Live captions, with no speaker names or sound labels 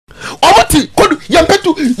Omoti kodu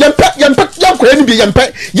yempetu yempe yanko yenimbi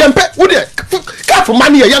yempe wode ka for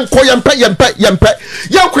money yanko yempe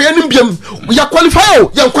yanko yenimbi ya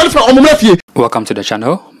qualify omumafie. Welcome to the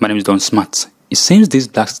channel. My name is Don Smart. It seems these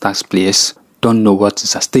Black Stars players don't know what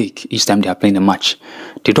is at stake each time they are playing the match.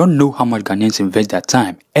 They don't know how much Ghanaians invest their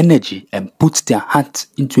time, energy, and put their heart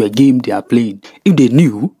into a game they are playing. If they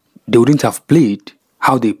knew, they wouldn't have played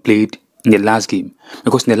how they played in the last game.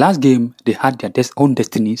 Because in the last game, they had their own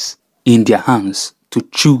destinies in their hands to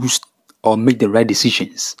choose or make the right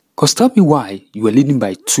decisions. Because tell me why you were leading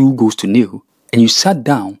by 2-0 and you sat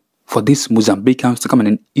down for these Mozambicans to come in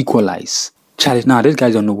and equalize. Charlie, now these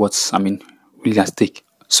guys don't know what's, really at stake.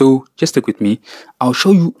 So just stick with me. I'll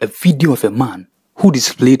show you a video of a man who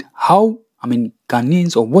displayed how,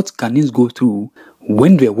 Ghanaians or what Ghanaians go through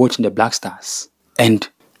when they're watching the Black Stars. And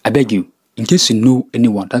I beg you, in case you know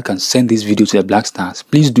anyone that can send this video to the Black Stars,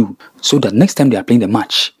 please do, so that next time they are playing the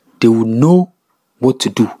match, they will know what to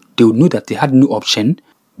do. They will know that they had no option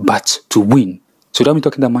but to win. So without me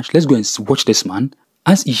talking that much, let's go and watch this man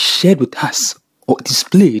as he shared with us or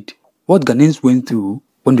displayed what Ghanaians went through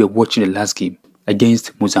when they were watching the last game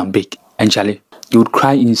against Mozambique. And Charlie, you would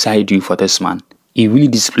cry inside you for this man. He really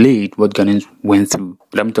displayed what Ghanaians went through.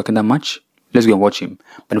 Without me talking that much, let's go and watch him.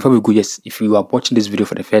 But before we go, yes, if you are watching this video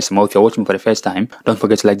for the first time, or if you're watching for the first time, don't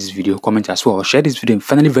forget to like this video, comment as well, share this video, and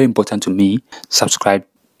finally, very important to me, subscribe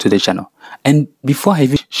to the channel. And before I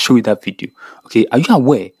even show you that video, okay, are you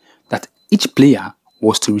aware that each player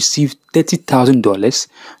was to receive $30,000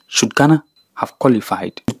 should Ghana have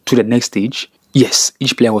qualified to the next stage? Yes,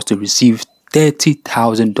 each player was to receive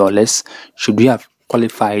 $30,000 should we have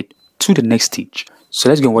qualified to the next stage. So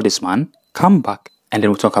let's go and watch this man, come back, and then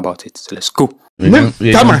we'll talk about it. So let's go. Mimi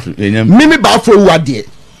bafo wade.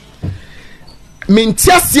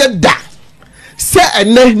 Mintiasie da. Se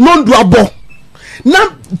ene nondu abo. Na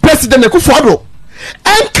president Akufo-Addo.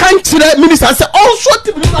 En kan kire minister say also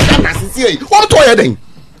ti bi na Ghana sisi. What to ye den?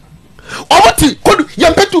 Omoti kodu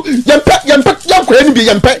yempetu yanko yenimbi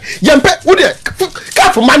yempe wode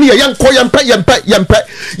ka for money yanko yempe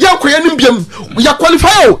yanko yenimbi ya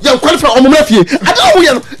qualify omumafie ada wo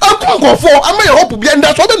ye no for ama ye hope bia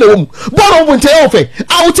nda so be na wom boro wo nte ye ofe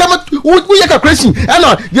a wo tema wo ye ka question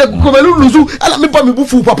ana ye komelu luzu ala me ba me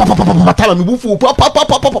bufu papa me bufu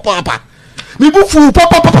papa me bufu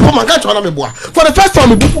papa man catch on me boa for the first time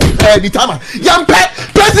me bufu the time yampe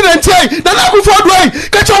president here na na before do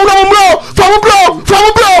catch on no bro from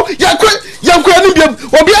bro yanko ni biem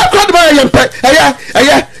obi akwad ma yampe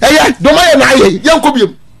eye do ma ye na ye yanko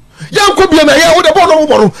biem eye wo de bo no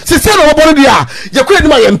bo se no bo dia ye kwa ni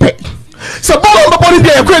ma yampe se bo no bo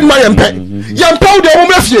dia ye kwa ni ma yampe wo de wo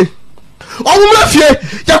mafie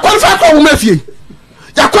ya qualify kwa wo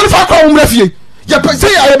mafie ya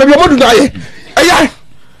say ya be modu na ye aya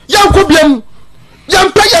yanko biem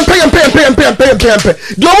yampe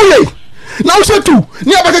do mo na wo se tu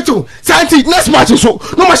ni abaka tu santi next match so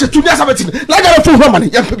no ma se tu ni asabeti na ga fu homa ni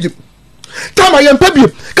yampe biem tama yampe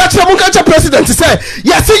biem ka tira mo ka cha president say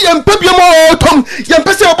ya se yampe biem o tom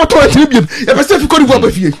yampe se oboto atiri biem ya pe se fi kodi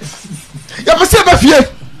ba fie ya pe se ba fie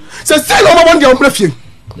se no mo bon dia o fie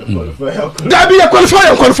da bi ya qualify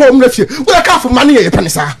o fie wo ka fu mani ye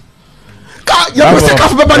penisa ya pose ka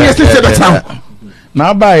fu baba ni se beta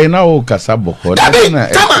na ba na o kasa boko tama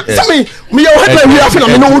sami me yo hada wi afina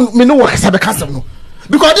me no kasa be kasa no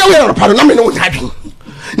because they we are na me no tadwi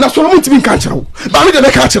na so mo ntimi kan kire wo ba me de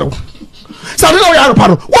be kan kire wo sa na we are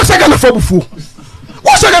paro wo se Ghana for bufu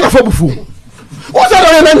wo se do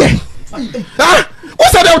na nye wo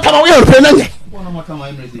se do tama we are pe na nye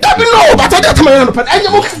da bi no but that tama we are pe enye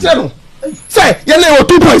mo kan kire no say you know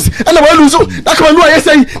 2 points and we lose that come no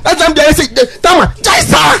say that time they say tama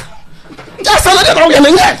jaisa na we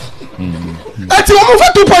na ati wo mo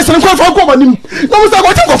fa 2 points nko fa ko manim no mo say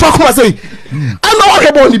go fa ko say ana wa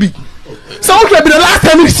ke boni bi so we be the last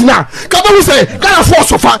 10 minutes now ka ba we say Ghana for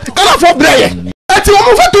sofa Ghana for breye ati wo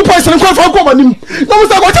mo fa 2 points nko fa ko manim no mo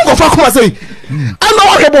say go fa ko say ana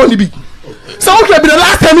wa ke boni bi so we be the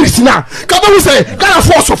last 10 minutes now ka ba we say Ghana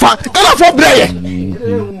for sofa Ghana for breye.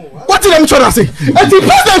 What did I'm trying to say? And the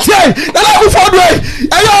president here, and I go for way.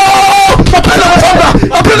 Ayo, papa na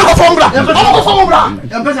go fombra.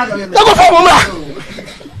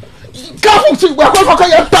 Ka fu ti wa ko fa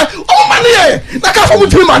ya pa. O mani e. Na ka fu mu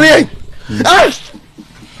ti mani e.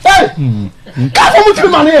 Ka fu mu ti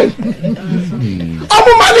mani e. O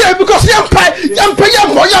mu mani e because yam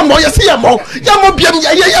mo yes yam mo biam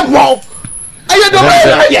ya mo. Aye do me.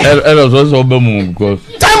 Also because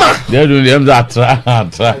they do them that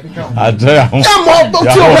asa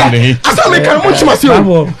me kan mo chima se o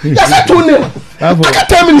ya sa to ne aka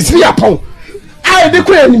 10 minutes here pon I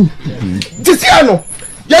declare him. This year, no.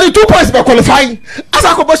 You 2 points by qualifying. As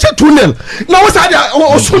I go 2-0. Now what's that?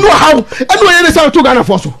 So know how? And when you say to Ghana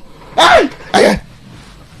for so. Aye.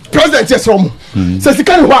 President yes from. Says the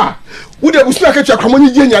kind wa. Would you speak at your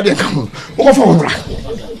community jenya dey come. Mo for umra.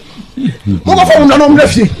 Mo for umra no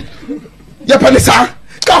mrefi. Ya panisa.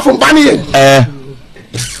 Ka from bani.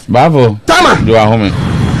 Bravo. Tama. Do a home.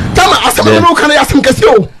 Tama asem no kan ya asem kese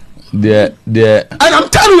o. The And I'm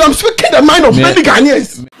telling you, I'm speaking the mind of many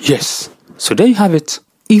Ghanaians. Yes, so there you have it.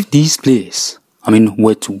 If these players,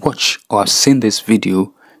 were to watch or have seen this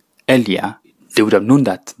video earlier, they would have known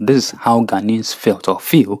that this is how Ghanaians felt or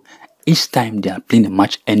feel each time they are playing a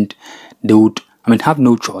match, and they would, have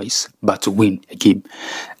no choice but to win a game.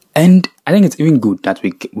 And I think it's even good that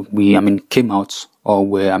we came out, or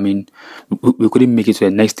where, we couldn't make it to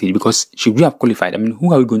the next stage, because should we have qualified,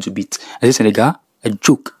 who are we going to beat? Is it Senegal? A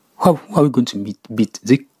joke. Who are we going to beat?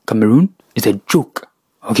 Is it Cameroon? It's a joke.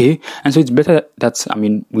 Okay, and so it's better that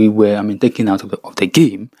we were taken out of the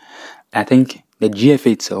game. I think the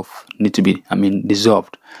GFA itself need to be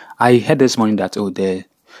dissolved. I heard this morning that the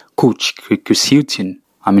coach Chris Hilton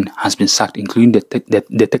has been sacked, including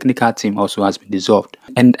the technical team also has been dissolved.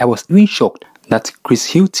 And I was really shocked that Chris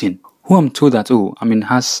Hilton, who I'm told that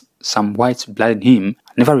has some white blood in him,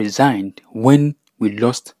 never resigned when we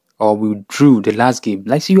lost or we drew the last game.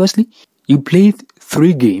 Like seriously, you played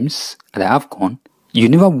 3 games at the AFCON. You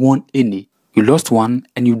never won any. You lost 1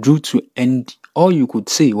 and you drew 2, and all you could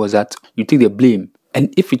say was that you take the blame.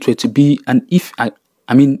 And if it were to be, and if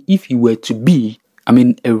he were to be,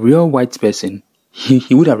 a real white person,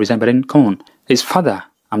 he would have resigned. But then, come on, his father,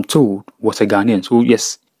 I'm told, was a Ghanaian. So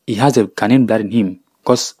yes, he has a Ghanaian blood in him.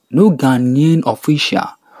 Because no Ghanaian official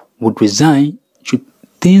would resign should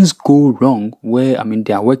things go wrong where,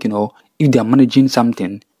 they are working, or if they are managing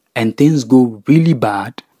something and things go really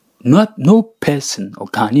bad. No person or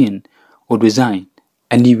Ghanaian would resign.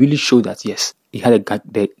 And he really showed that, yes, he had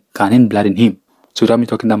the Ghanaian blood in him. So without me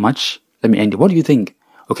talking that much, let me end it. What do you think?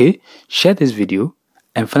 Okay, share this video.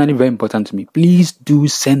 And finally, very important to me, please do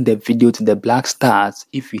send the video to the Black Stars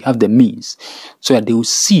if you have the means, so that they will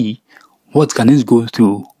see what Ghanaians go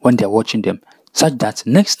through when they're watching them, such that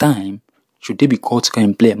next time, should they be called to come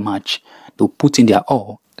and play a match, they'll put in their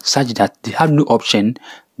all, such that they have no option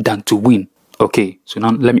than to win. Okay, so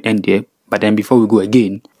now let me end here. But then before we go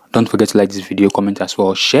again, don't forget to like this video, comment as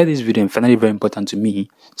well, share this video, and finally, very important to me,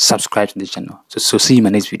 subscribe to this channel. So see you in my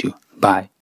next video. Bye.